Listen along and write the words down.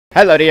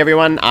Hello to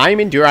everyone, I'm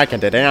Indurok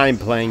and today I'm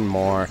playing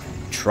more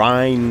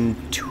Trine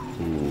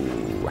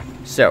 2.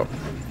 So,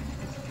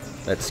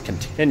 let's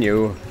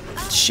continue.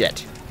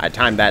 Shit, I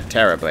timed that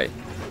terribly.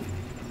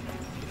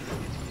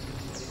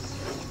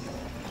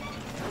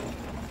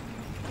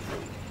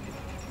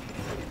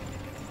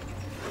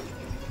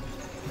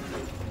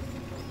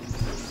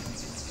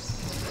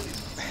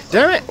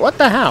 Damn it, what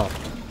the hell?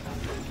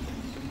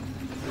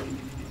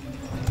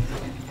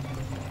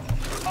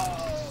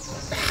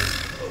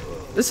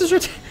 This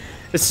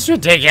is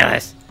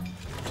ridiculous.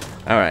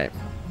 Alright.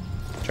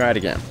 Try it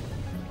again.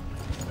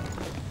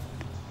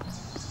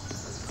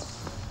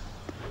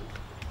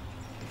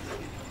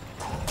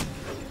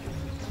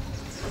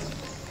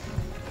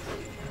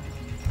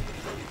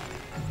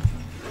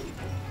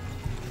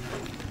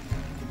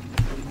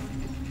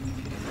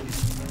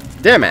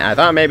 Damn it, I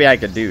thought maybe I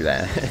could do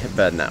that,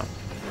 but no.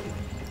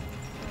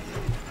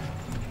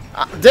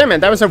 Damn it,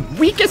 that was the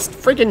weakest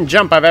freaking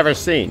jump I've ever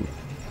seen.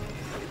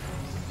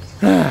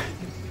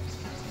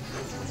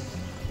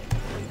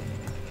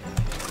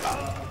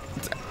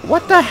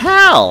 What the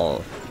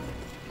hell?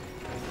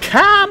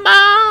 Come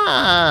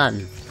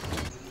on!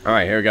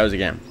 Alright, here it goes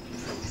again.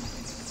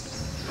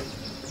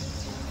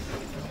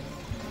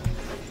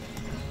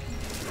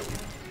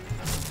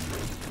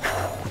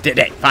 Did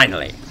it,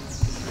 finally.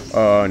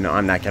 Oh, no,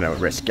 I'm not gonna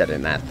risk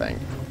getting that thing.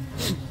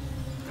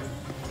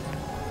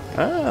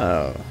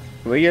 Oh,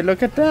 will you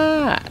look at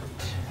that?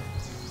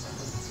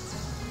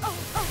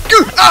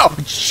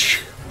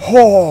 Ouch!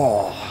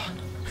 Oh!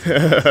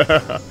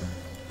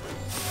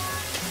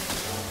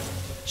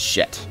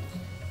 Shit.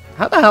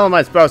 How the hell am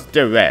I supposed to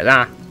do this,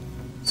 huh?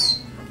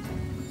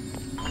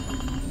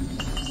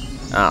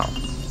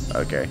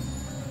 Oh, okay.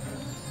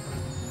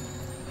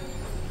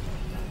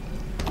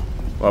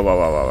 Whoa, whoa,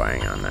 whoa, whoa,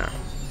 hang on there.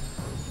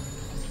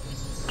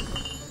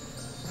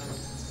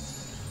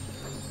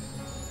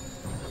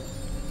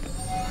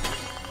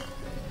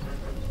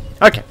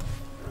 Okay.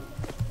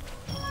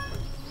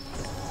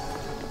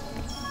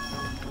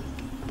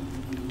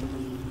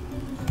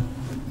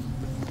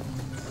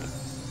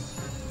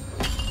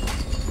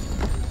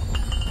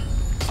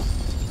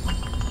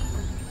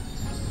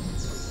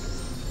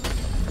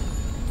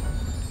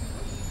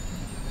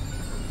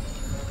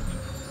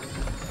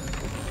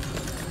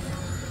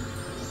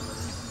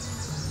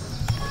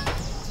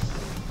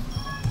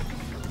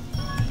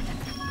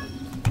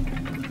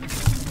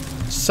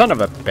 Son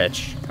of a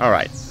bitch.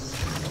 Alright.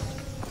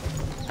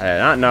 I did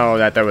not know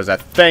that there was a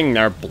thing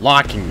there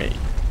blocking me.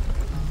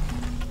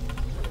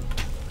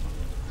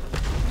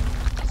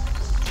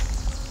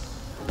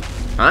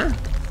 Huh?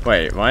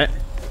 Wait, what?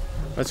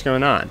 What's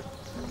going on?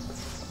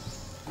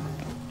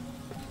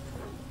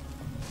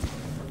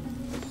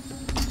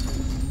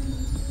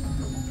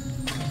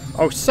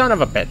 Oh, son of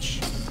a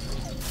bitch.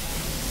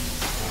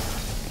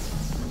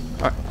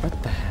 What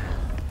the hell?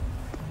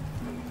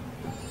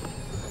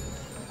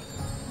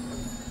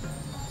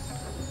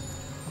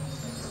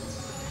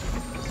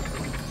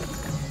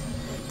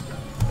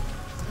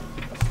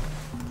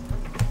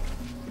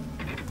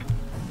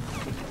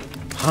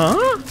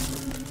 Huh?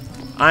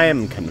 I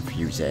am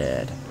confused.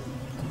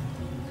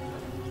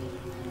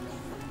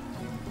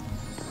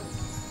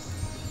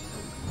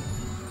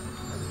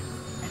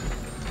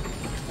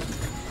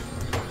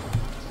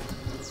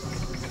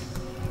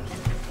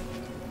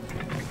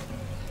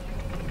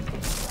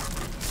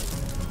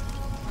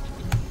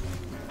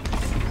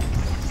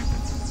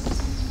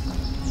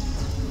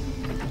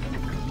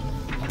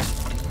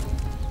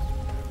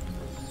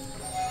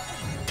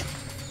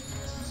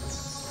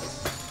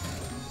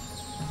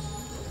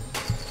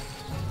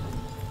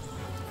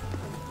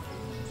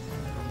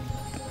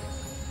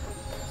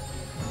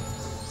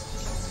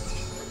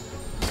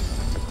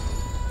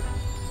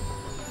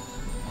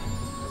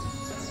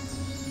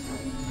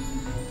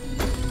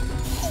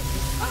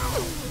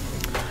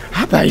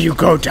 How about you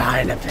go die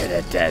in a pit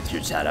of death,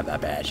 you son of a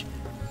bitch?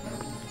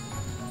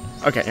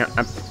 Okay, yeah,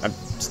 I'm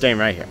staying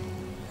right here.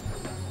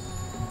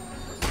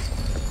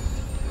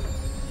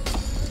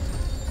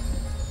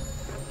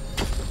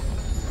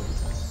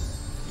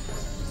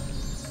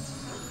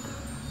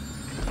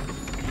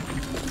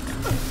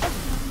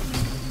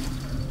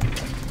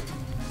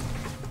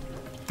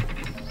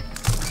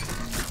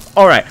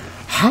 Alright,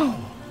 how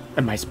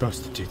am I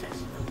supposed to do this?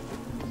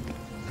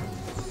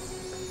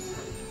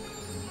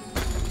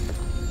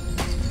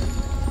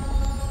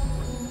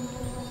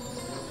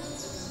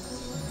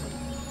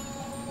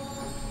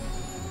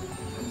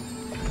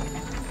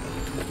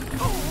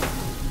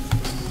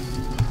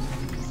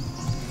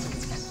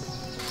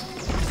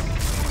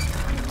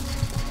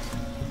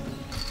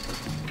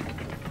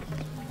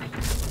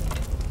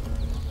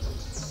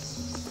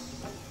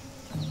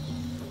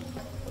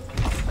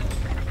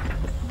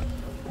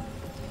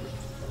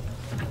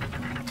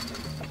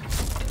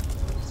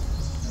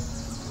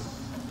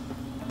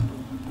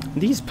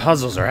 These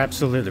puzzles are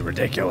absolutely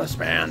ridiculous,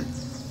 man.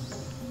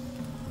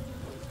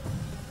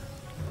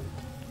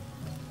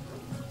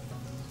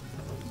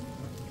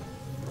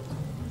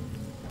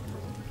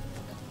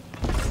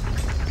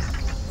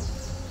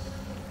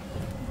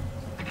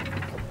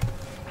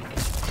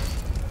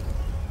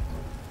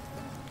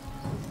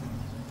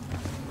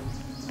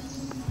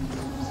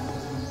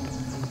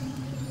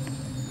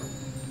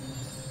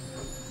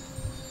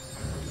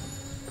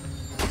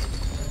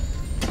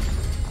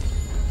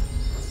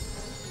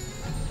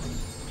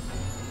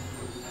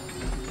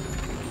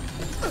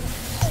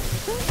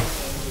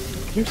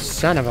 You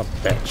son of a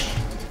bitch.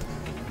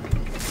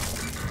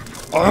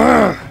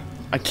 Ugh,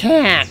 I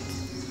can't.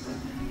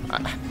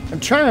 I'm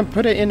trying to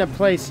put it in a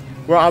place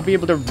where I'll be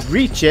able to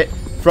reach it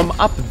from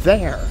up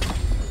there.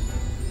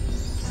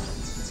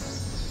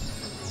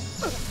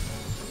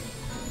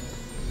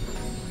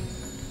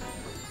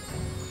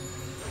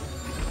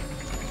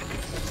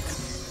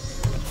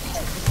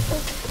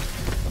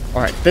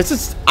 Alright, this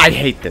is... I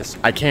hate this.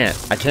 I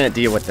can't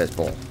deal with this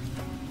bull.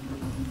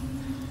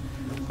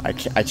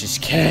 I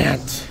just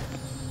can't.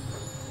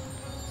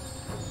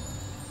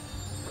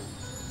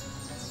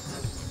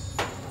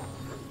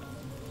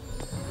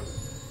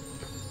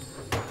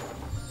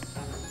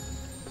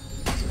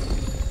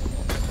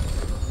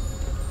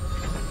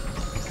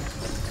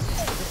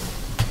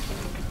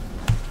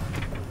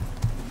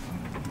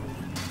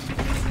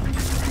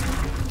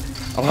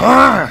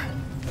 Ah!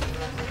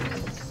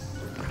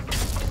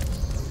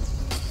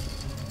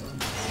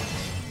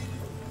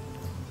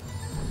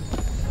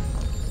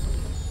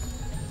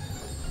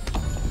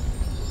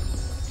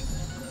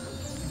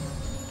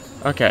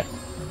 Okay.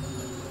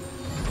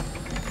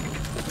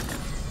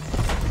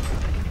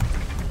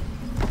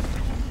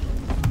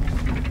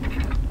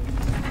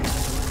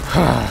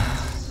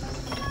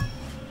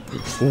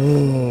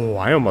 Ooh,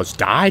 I almost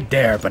died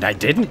there, but I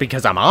didn't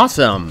because I'm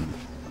awesome.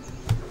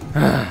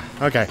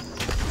 Okay.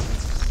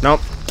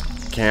 Nope.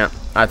 Can't.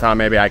 I thought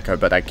maybe I could,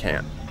 but I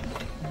can't.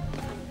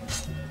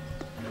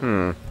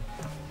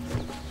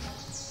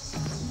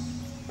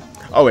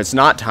 Oh, it's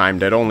not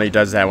timed. It only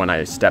does that when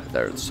I step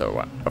there.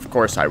 So, of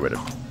course I would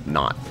have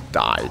not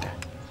died.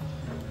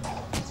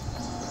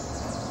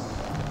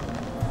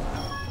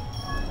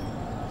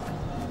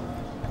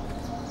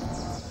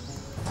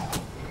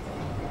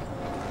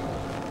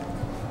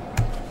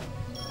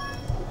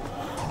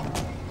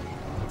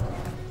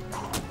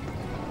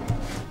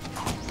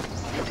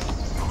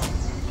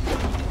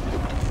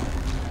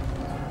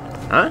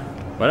 Huh?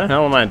 What the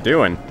hell am I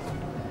doing?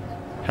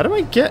 How do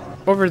I get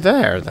over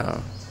there,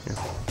 though?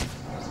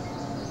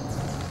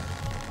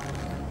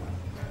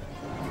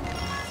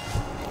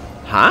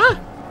 Huh?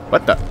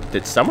 What the?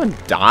 Did someone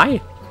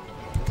die?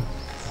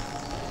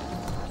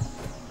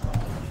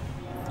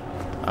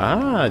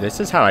 Ah, this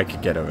is how I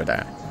could get over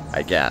there,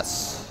 I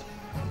guess.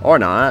 Or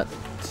not.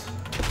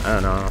 I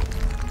don't know.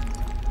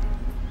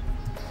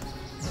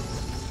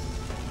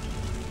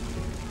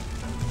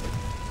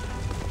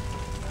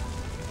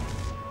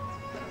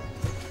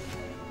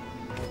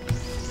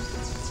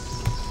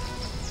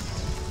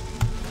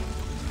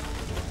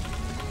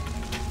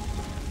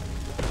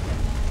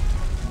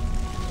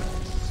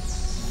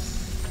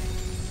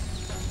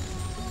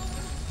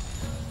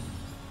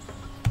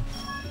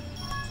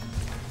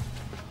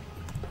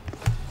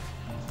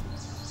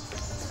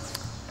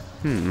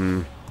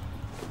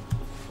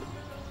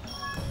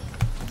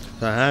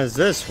 So how does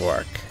this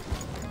work?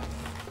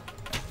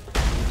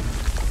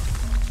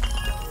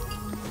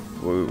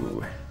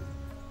 Woo.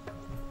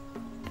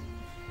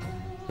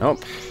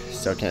 Nope.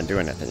 Still can't do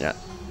anything yet.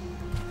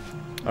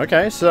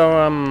 Okay, so,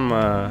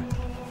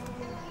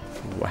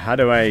 how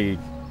do I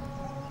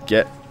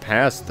get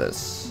past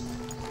this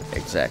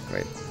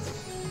exactly?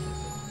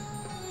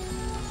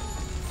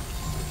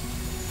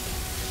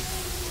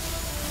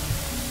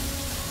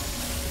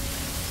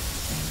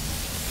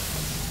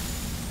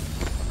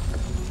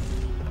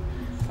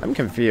 I'm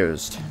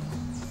confused.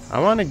 I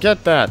want to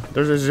get that.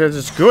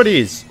 There's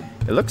goodies.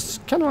 It looks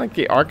kind of like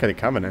the Ark of the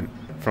Covenant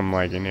from,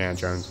 like, Indiana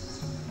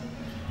Jones.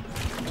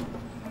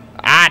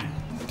 Ah!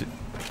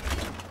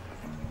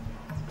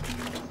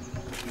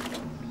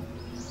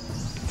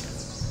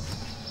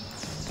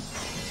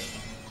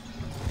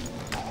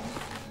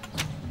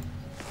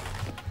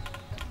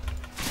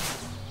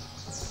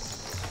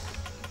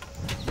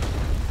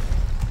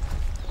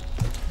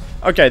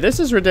 Okay, this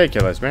is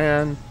ridiculous,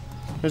 man.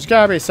 There's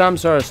gotta be some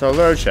sort of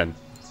solution.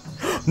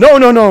 No,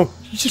 no, no!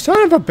 You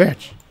son of a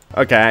bitch!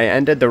 Okay, I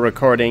ended the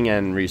recording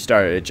and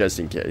restarted it just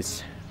in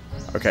case.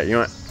 Okay, you know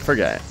what?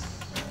 Forget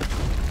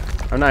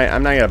it. I'm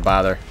not gonna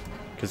bother.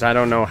 Because I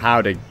don't know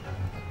how to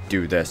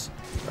do this.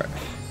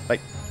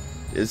 Like,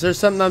 is there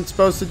something I'm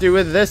supposed to do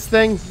with this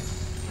thing?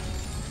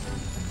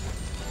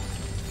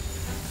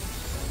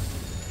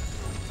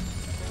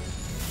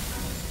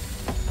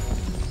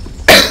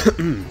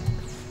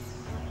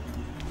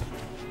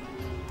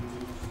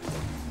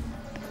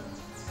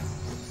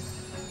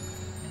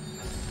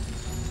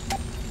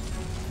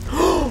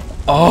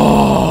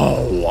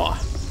 Oh!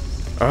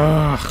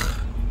 Ugh.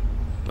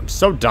 I'm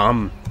so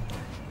dumb.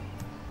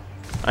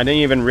 I didn't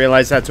even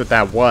realize that's what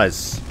that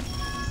was.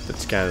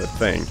 That's kind of the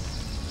thing.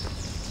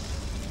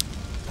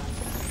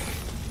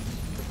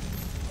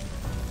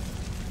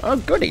 Oh,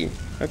 goody.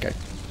 Okay.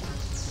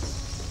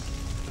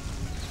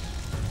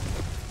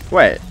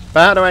 Wait,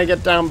 but how do I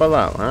get down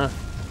below, huh?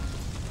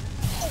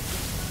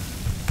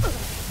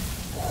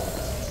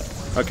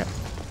 Okay.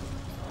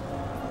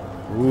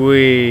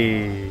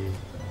 Whee.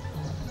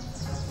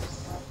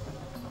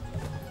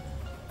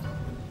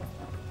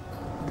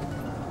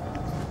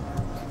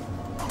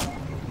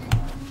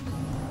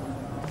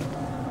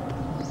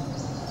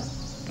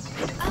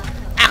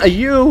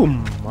 You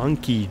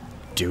monkey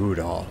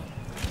doodle.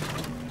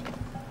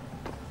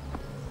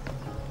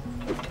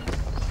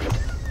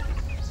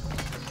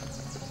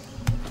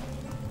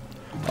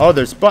 Oh,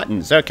 there's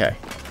buttons. Okay.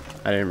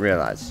 I didn't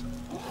realize.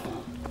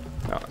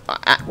 Oh,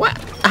 what?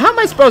 How am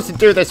I supposed to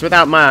do this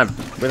without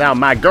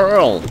my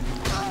girl?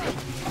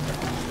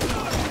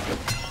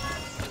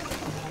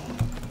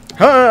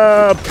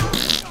 Huh.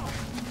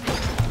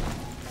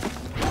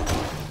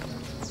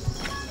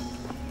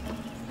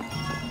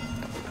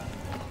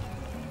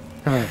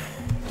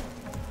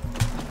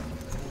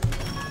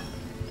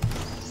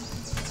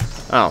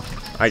 Oh,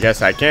 I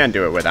guess I can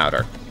do it without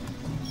her.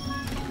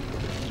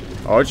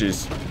 Oh,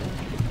 jeez.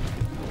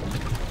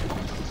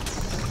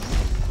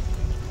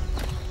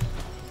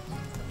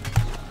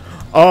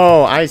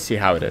 Oh, I see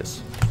how it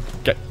is.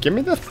 Give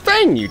me the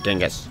thing, you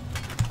dingus.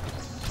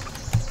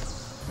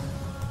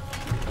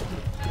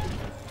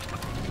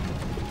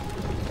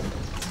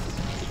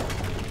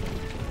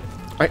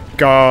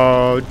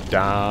 Go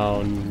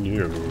down,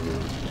 you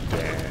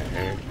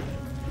thing.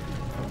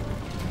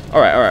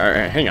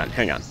 Alright, hang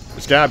on.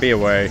 There's gotta be a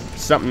way.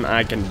 Something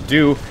I can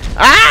do.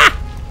 Ah!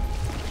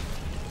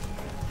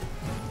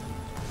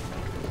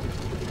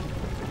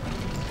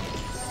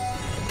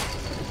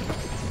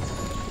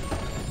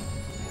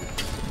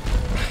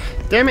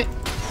 Damn it.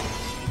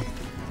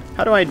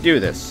 How do I do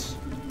this?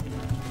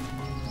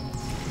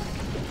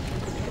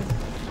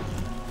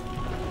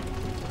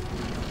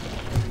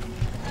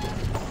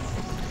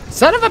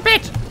 Son of a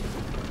bitch!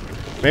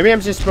 Maybe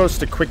I'm just supposed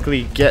to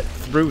quickly get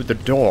through the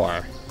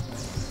door.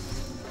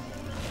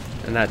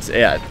 And that's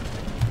it.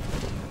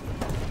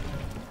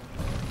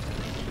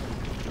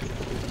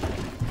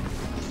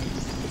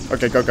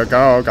 Okay, go.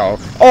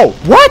 Oh,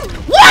 what?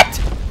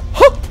 What?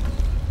 Huh.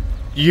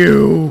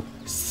 You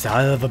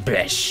son of a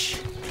bitch.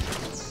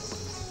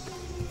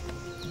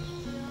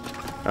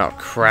 Oh,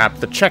 crap.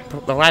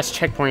 The last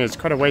checkpoint is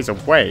quite a ways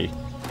away.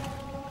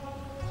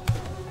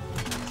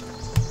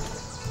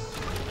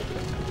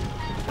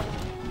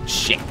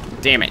 Shit.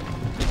 Damn it.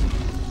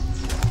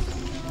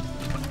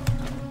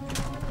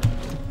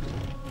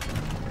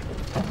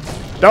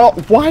 No,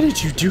 why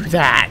did you do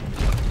that?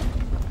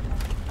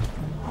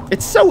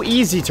 It's so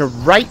easy to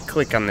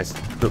right-click on this.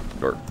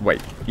 Or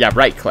wait. Yeah,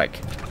 right-click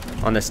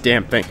on this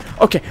damn thing.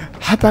 Okay,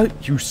 how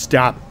about you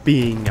stop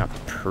being a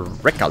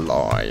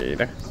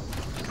prickaloid?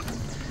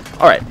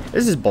 Alright,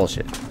 this is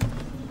bullshit.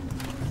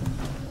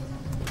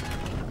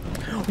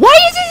 Why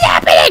is this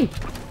happening?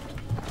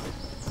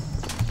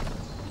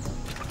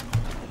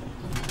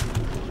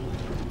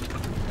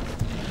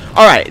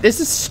 Alright, this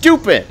is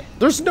stupid.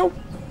 There's no...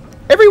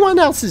 Everyone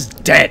else is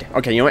dead.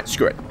 Okay, you know what?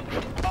 Screw it.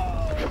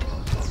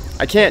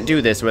 I can't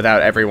do this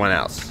without everyone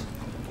else.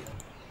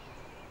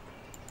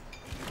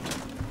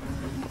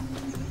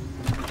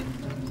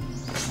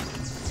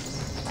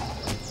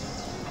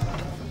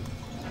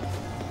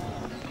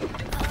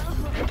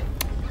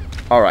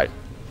 Alright.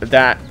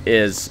 That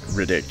is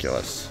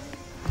ridiculous.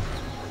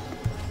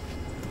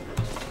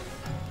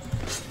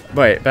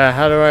 Wait, but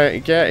how do I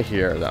get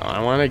here, though?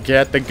 I want to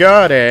get the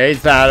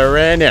goodies that are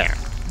in here.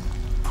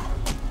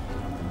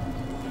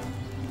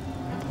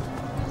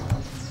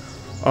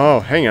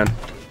 Oh, hang on.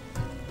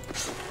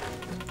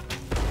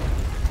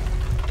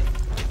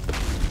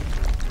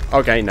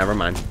 Okay, never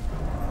mind.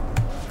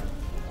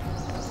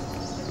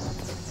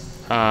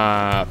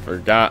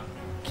 Forgot.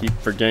 Keep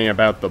forgetting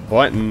about the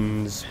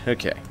buttons.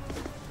 Okay.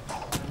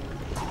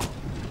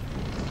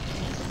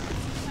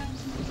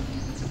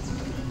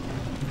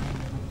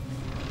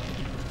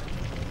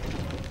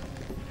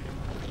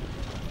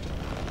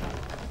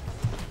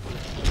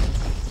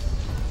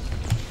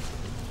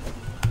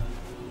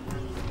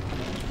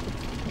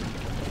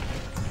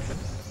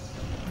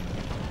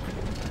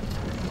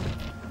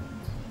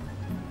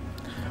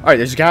 Alright,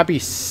 there's gotta be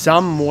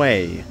some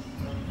way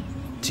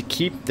to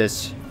keep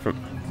this from...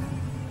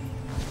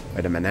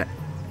 Wait a minute.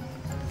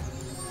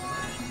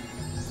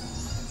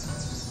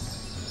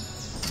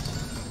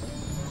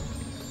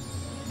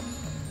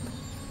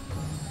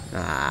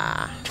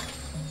 Ah.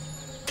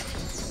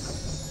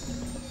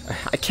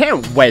 I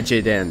can't wedge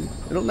it in.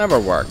 It'll never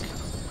work.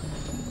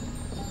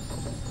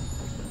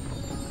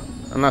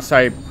 Unless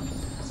I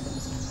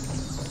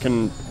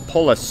can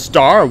pull a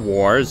Star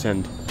Wars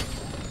and...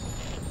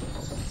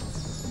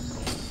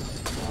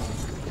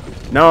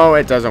 No,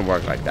 it doesn't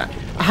work like that.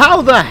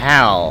 How the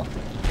hell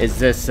is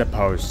this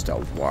supposed to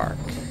work?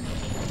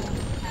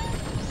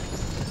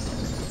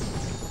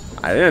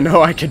 I didn't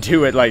know I could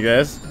do it like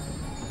this.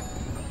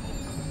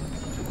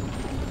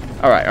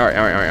 Alright.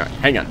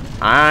 Hang on.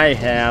 I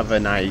have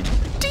an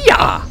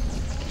idea.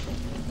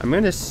 I'm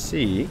gonna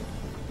see.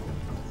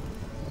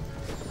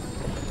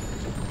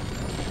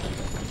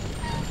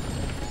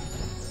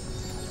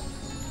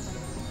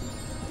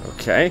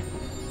 Okay.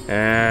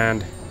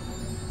 And...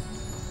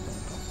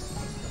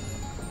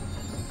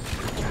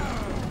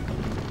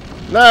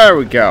 there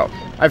we go.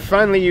 I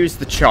finally used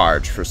the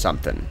charge for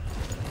something.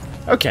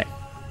 Okay.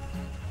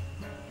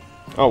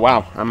 Oh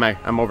wow,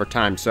 I'm over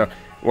time. So,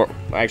 well,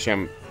 actually,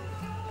 I'm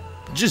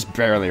just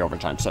barely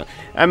overtime. So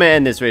I'm gonna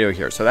end this video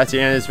here. So that's the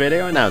end of this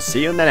video, and I'll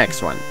see you in the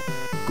next one.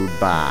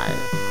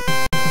 Goodbye.